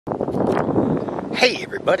Hey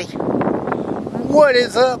everybody, what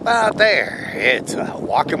is up out there? It's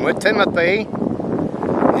Walking with Timothy,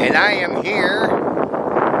 and I am here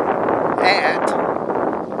at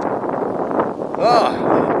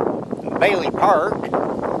Baily Park.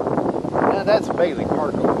 Now that's Baily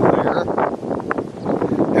Park over there.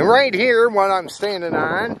 And right here, what I'm standing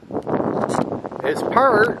on is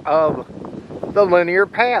part of the linear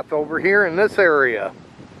path over here in this area.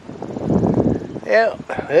 Yeah,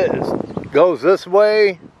 it goes this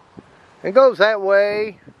way and goes that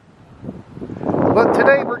way, but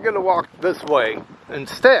today we're going to walk this way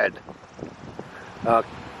instead.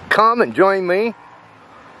 Come and join me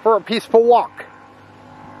for a peaceful walk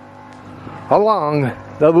along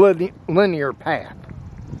the linear path.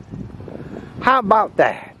 How about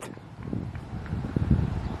that?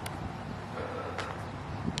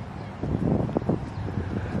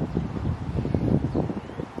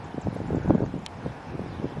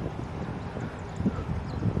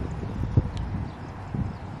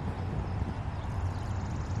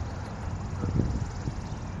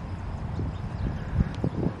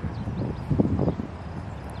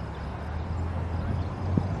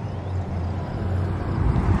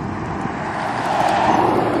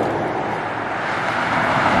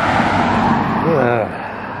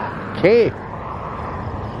 Okay.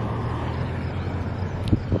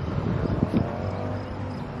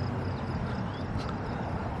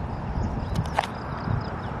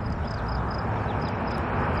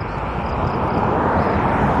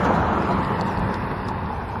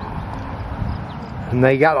 And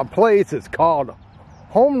they got a place, it's called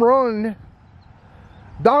Home Run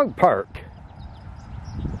Dog Park.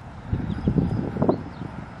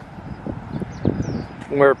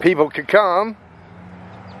 Where people could come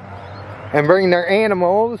and bring their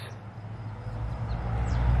animals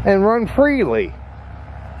and run freely.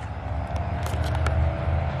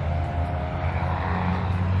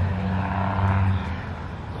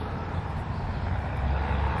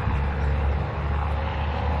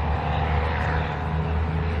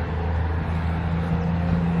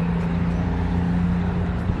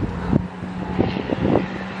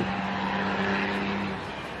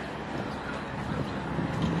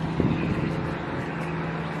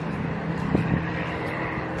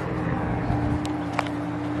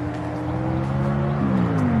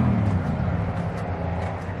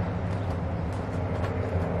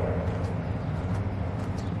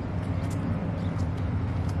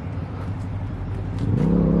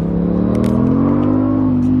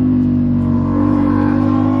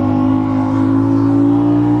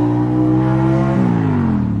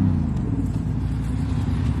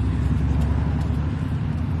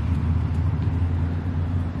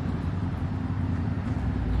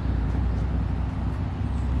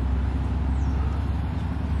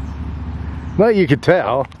 But you could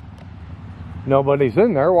tell nobody's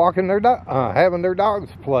in there walking their having their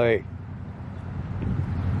dogs play.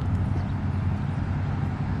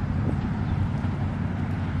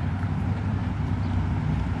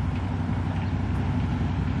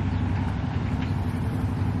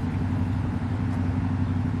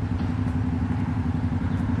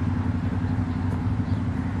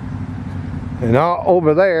 And all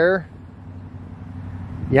over there,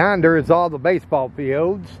 yonder is all the baseball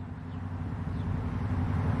fields.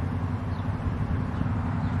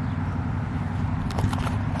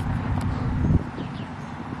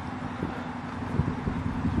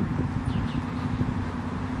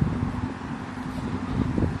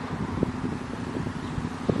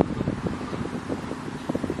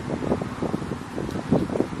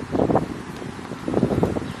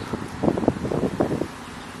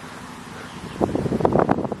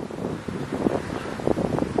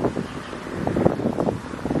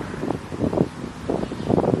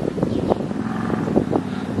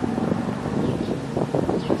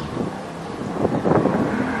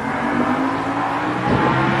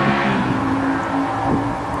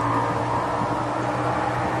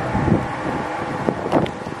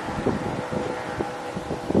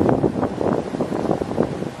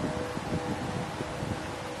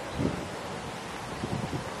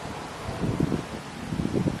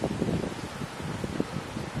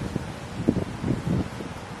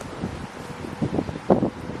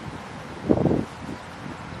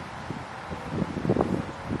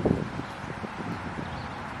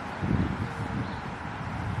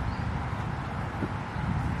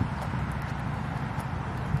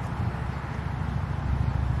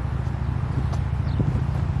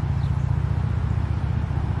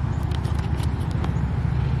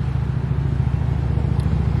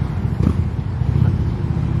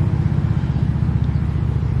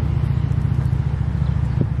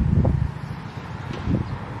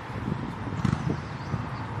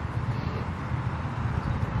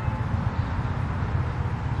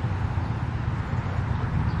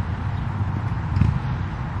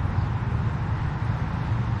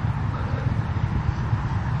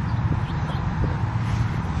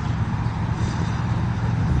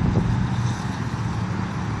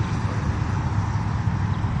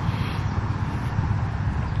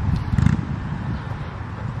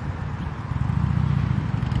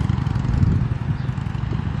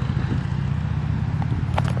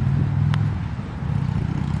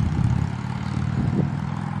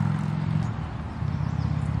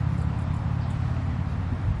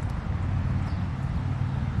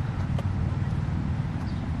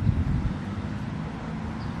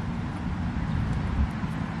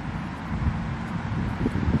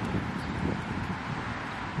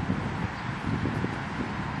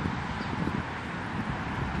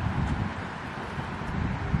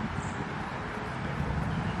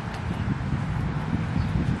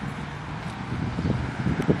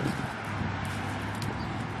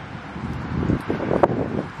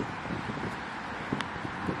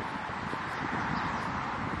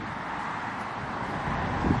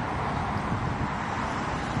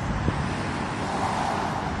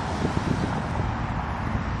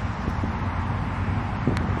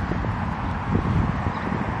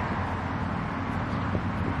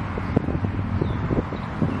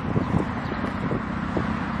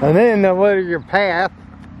 And then the little your path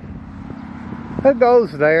that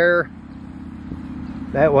goes there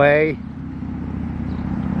that way.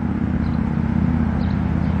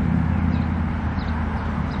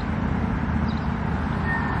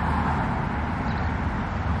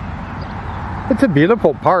 It's a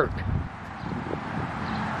beautiful park.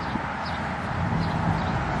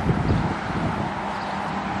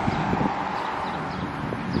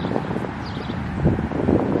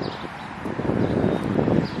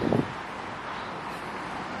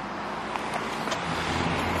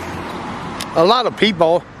 A lot of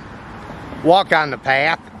people walk on the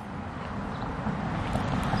path,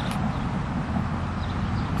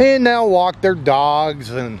 and they'll walk their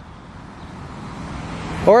dogs,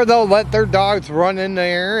 or they'll let their dogs run in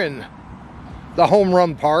there in the home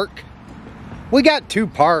run park. We got two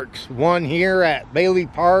parks, one here at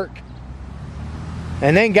Baily Park,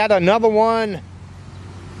 and then got another one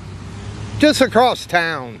just across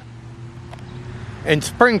town in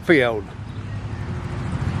Springfield.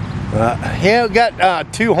 Yeah, we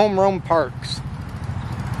got two home run parks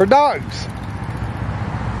for dogs.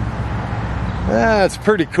 It's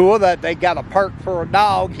pretty cool that they got a park for a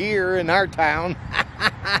dog here in our town.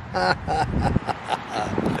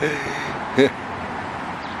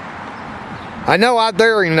 I know out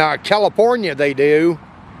there in California they do.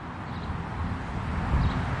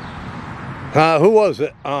 Who was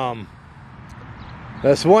it?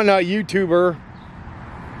 That's one YouTuber,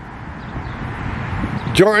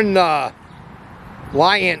 Jordan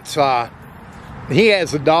Lyons. He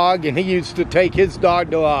has a dog, and he used to take his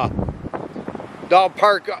dog to a dog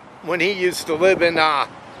park when he used to live in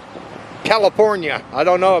California. I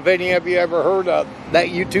don't know if any of you ever heard of that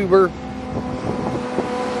YouTuber.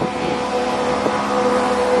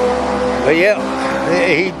 But yeah,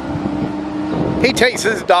 he takes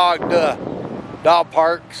his dog to dog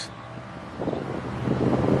parks.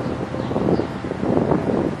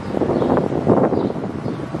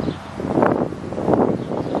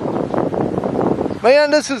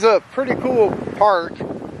 Man, this is a pretty cool park.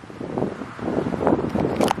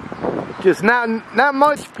 Just not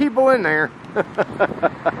much people in there.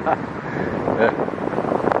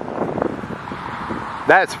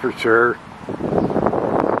 That's for sure.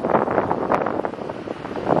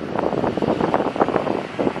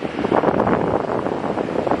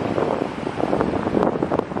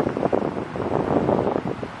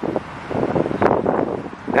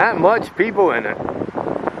 Not much people in it.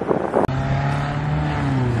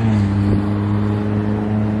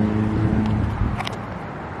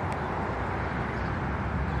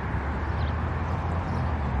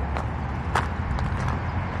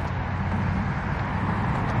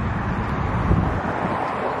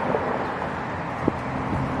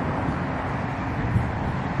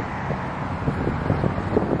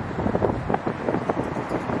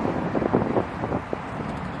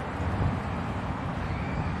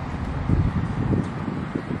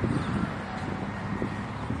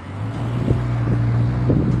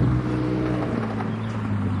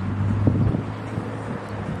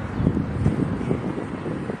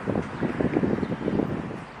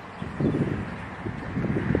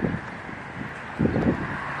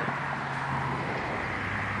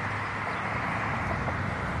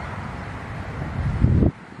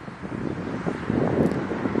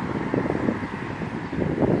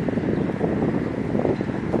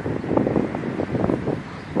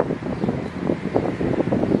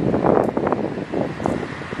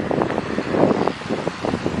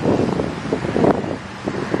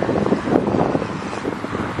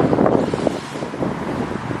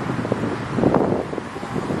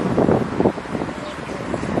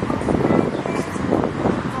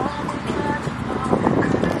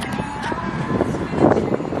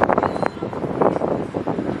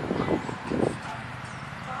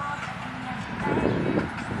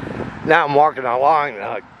 Now I'm walking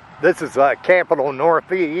along, this is Capital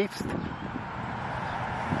Northeast.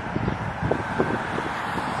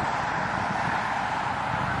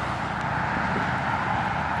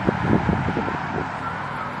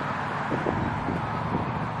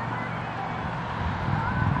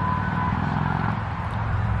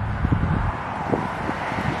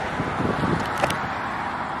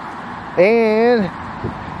 And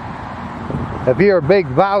if you're a big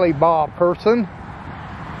volleyball person,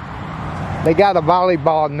 they got a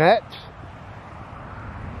volleyball net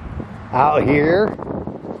out here.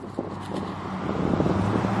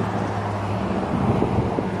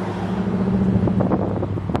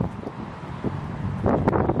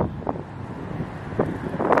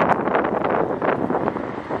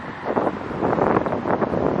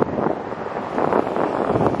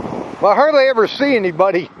 Well, I hardly ever see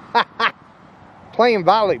anybody playing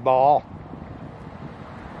volleyball.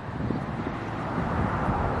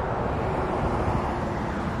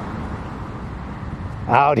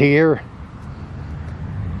 Out here.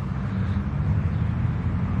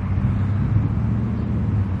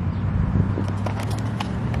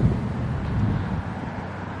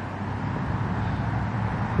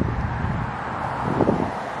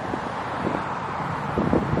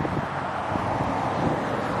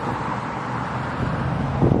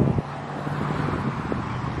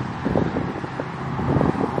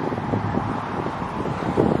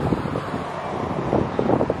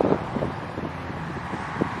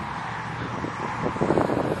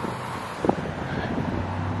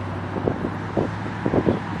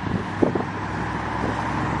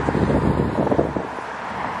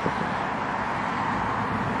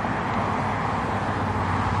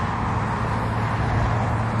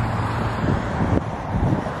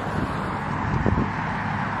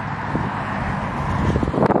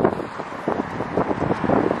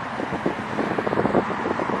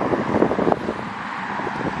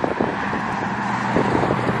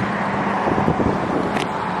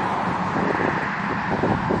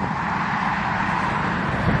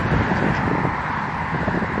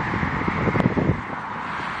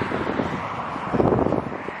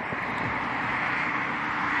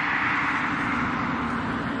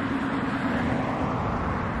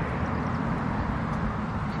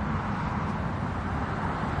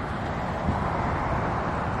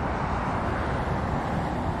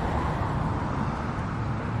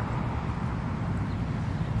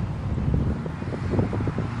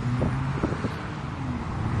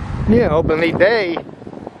 Yeah, opening day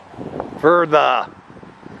for the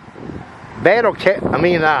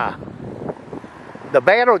the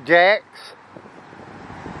Battle Jacks.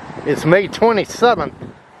 It's May 27th.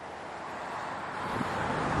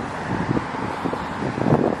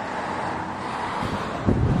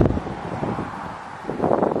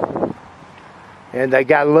 And they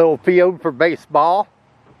got a little field for baseball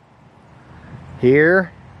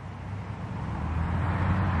here.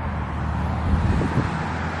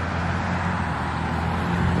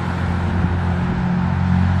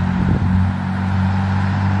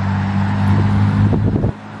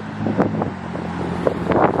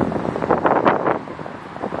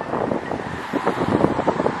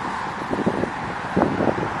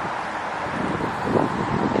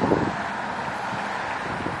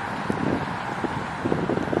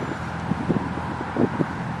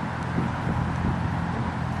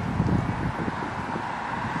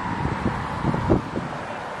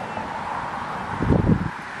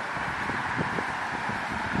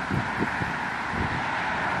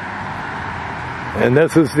 And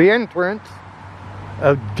this is the entrance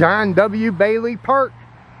of John W. Baily Park.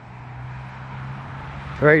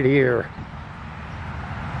 Right here.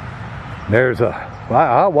 There's a,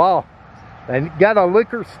 wow. And got a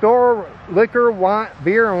liquor store,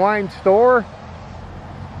 beer and wine store,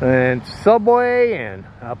 and Subway, and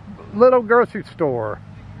a little grocery store.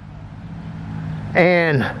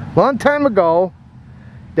 And a long time ago,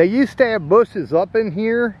 they used to have bushes up in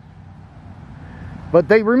here, but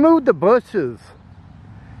they removed the bushes.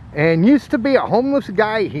 And used to be a homeless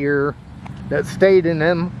guy here that stayed in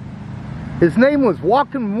them. His name was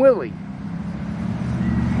Walking Willie.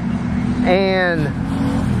 And,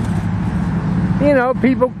 you know,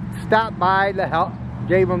 people stopped by to help,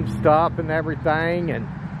 gave him stuff and everything. And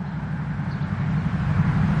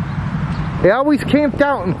they always camped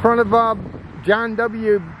out in front of John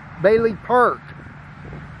W. Baily Park.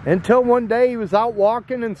 Until one day he was out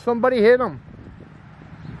walking and somebody hit him.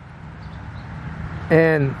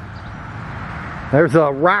 And there's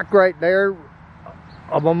a rock right there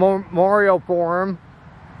of a memorial for him.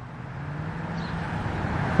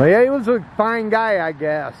 But yeah, he was a fine guy, I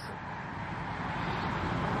guess.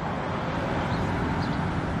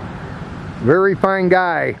 Very fine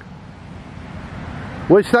guy.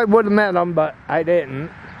 Wish I would have met him, but I didn't.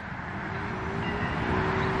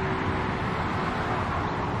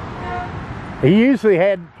 He usually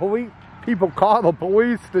had people call the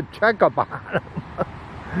police to check up on him.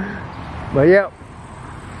 But yeah,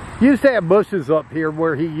 used to have bushes up here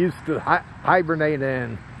where he used to hibernate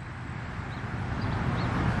in.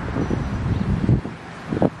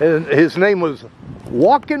 And his name was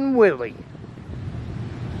Walking Willie.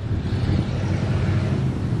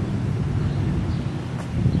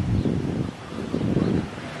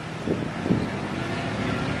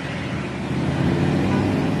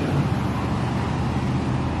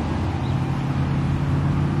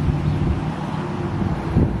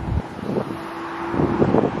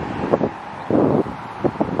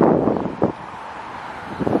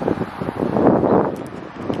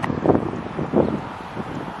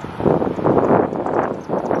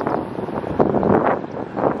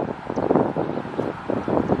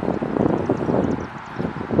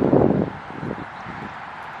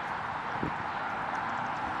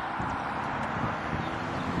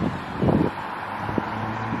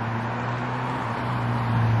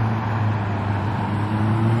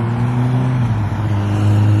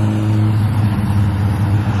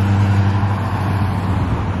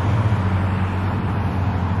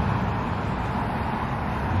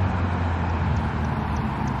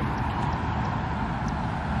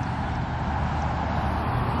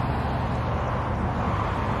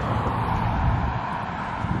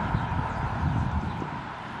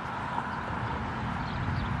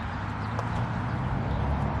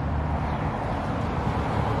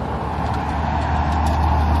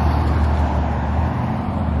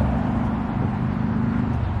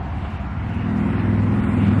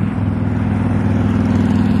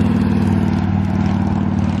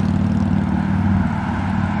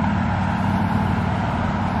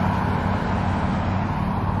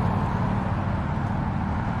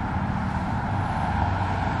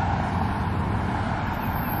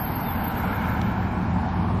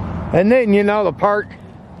 And then, you know, the park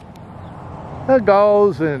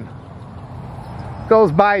goes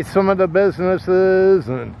by some of the businesses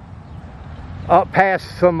and up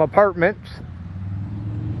past some apartments.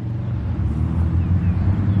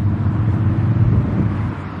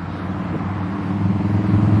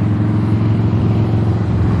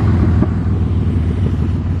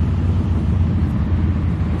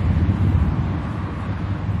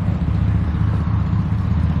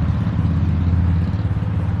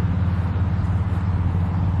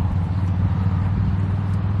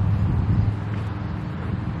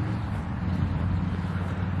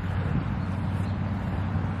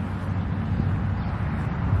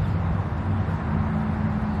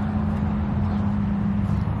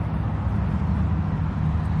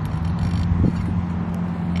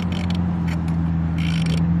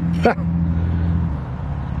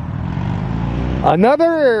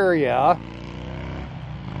 Another area,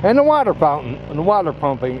 and the water fountain and the water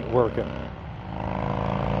pump ain't working.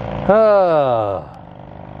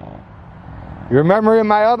 You remember in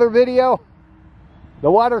my other video,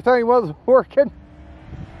 the water thing wasn't working?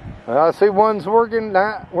 I see one's working,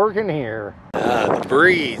 not working here. The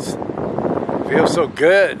breeze feels so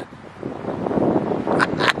good.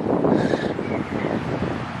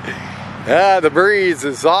 The breeze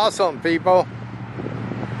is awesome, people.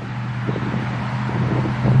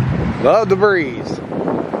 Love the breeze.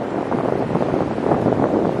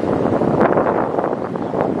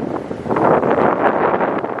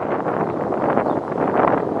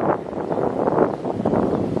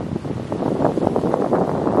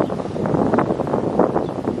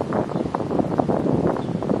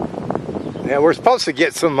 Yeah, we're supposed to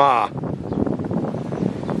get some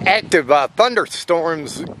active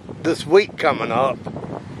thunderstorms this week coming up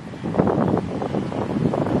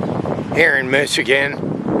here in Michigan.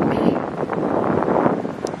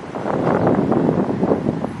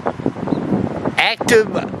 Active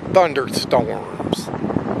thunderstorms.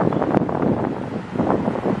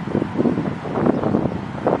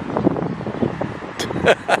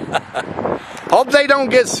 Hope they don't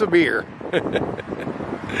get severe.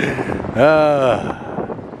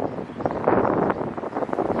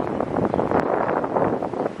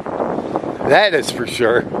 That is for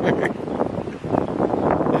sure.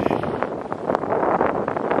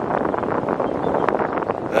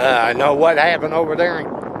 I know what happened over there in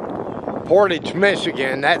Portage,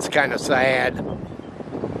 Michigan. That's kind of sad.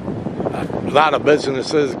 A lot of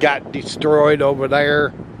businesses got destroyed over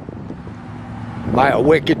there by a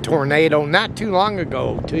wicked tornado not too long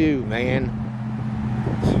ago, too, man.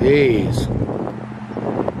 Jeez.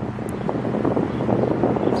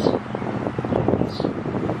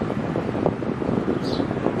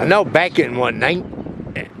 I know back in what,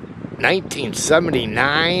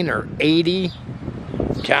 1979 or 80,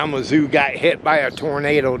 Kalamazoo got hit by a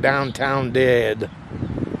tornado, downtown did.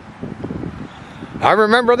 I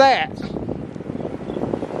remember that.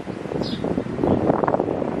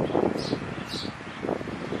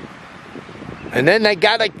 And then they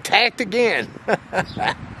got attacked again.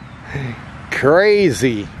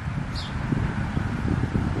 Crazy.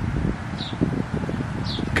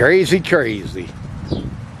 Crazy, crazy.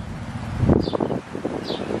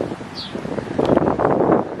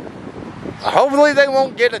 Hopefully they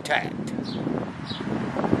won't get attacked.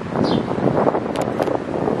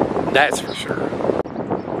 That's for sure.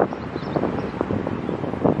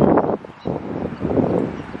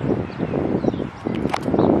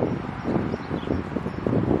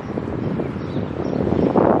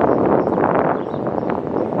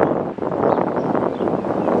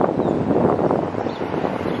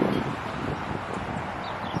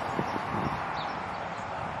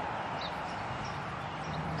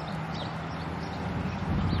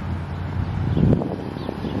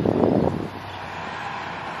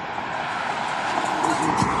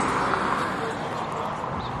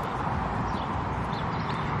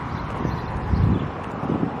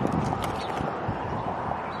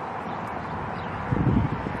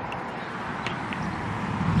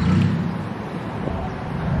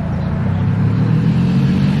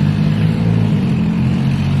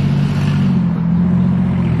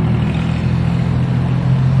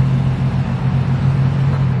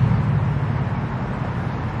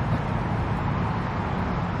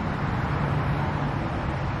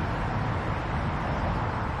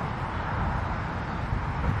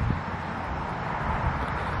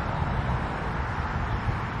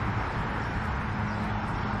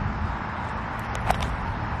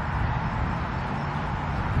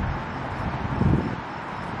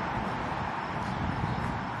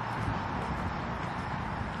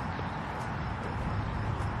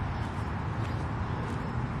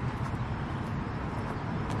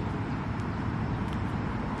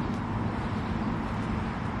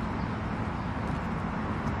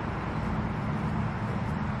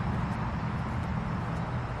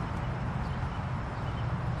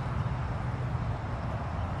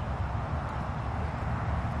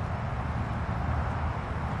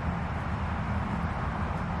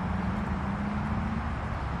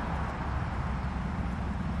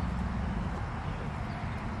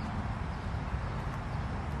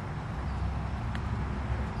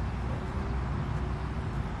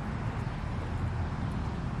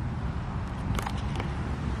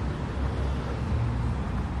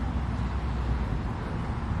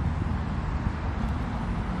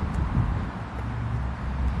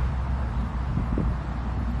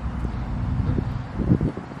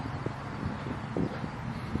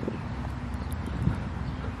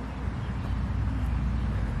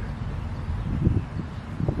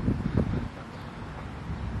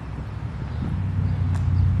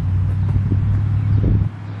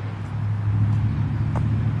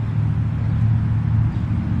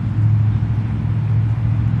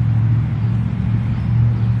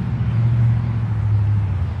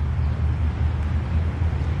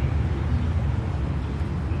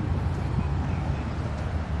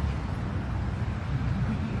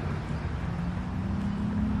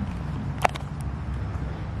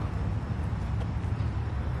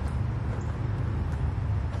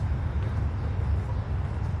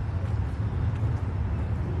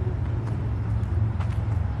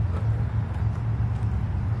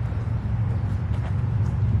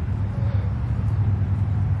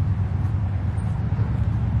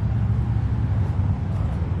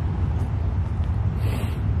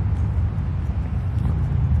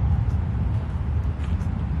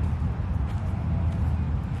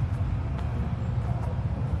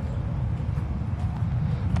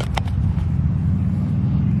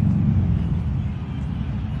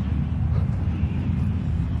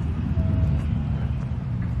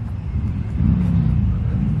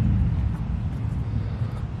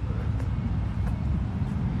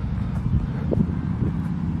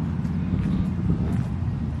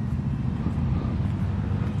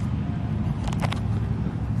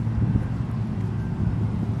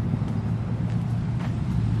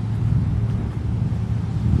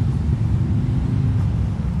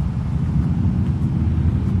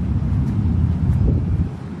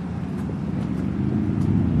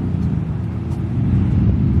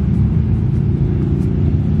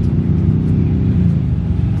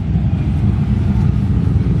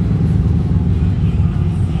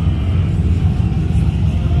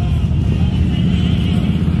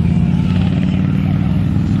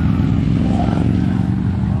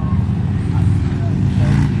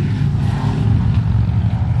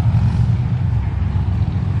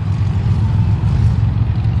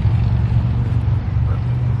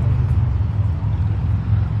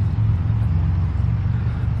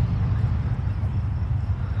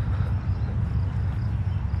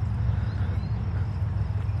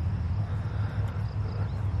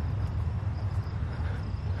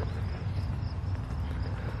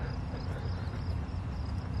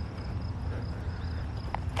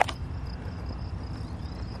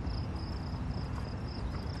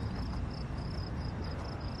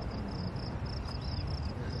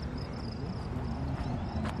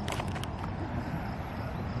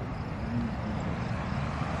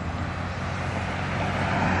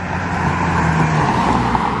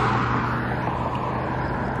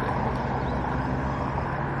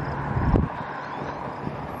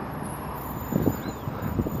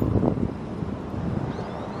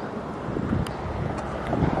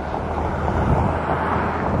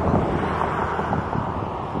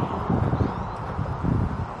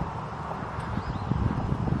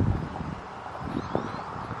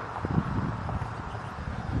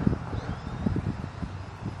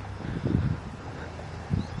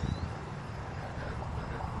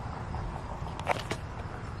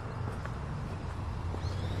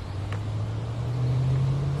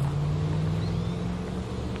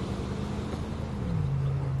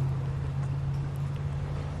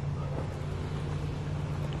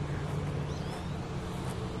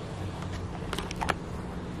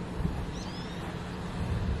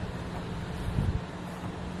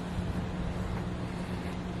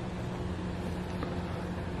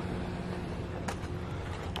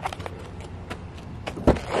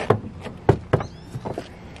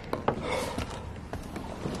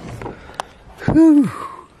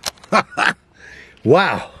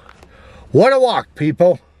 Wow. What a walk,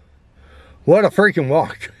 people. What a freaking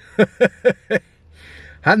walk.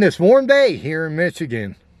 On this warm day here in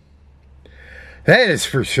Michigan. That is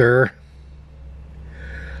for sure.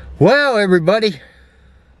 Well, everybody,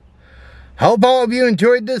 hope all of you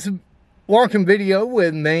enjoyed this walking video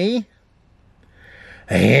with me.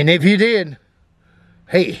 And if you did,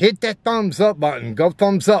 hey, hit that thumbs up button. Go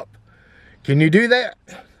thumbs up. Can you do that?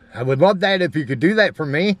 I would love that if you could do that for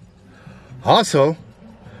me. Also,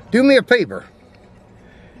 do me a favor.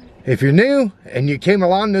 If you're new and you came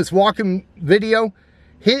along this walking video,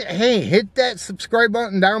 hit that subscribe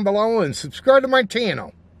button down below and subscribe to my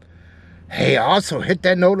channel. Hey, also hit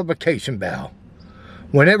that notification bell.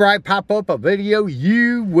 Whenever I pop up a video,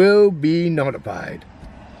 you will be notified.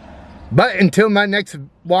 But until my next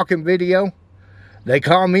walking video, they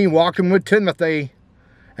call me Walking with Timothy.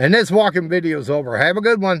 And this walking video is over. Have a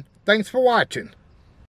good one. Thanks for watching.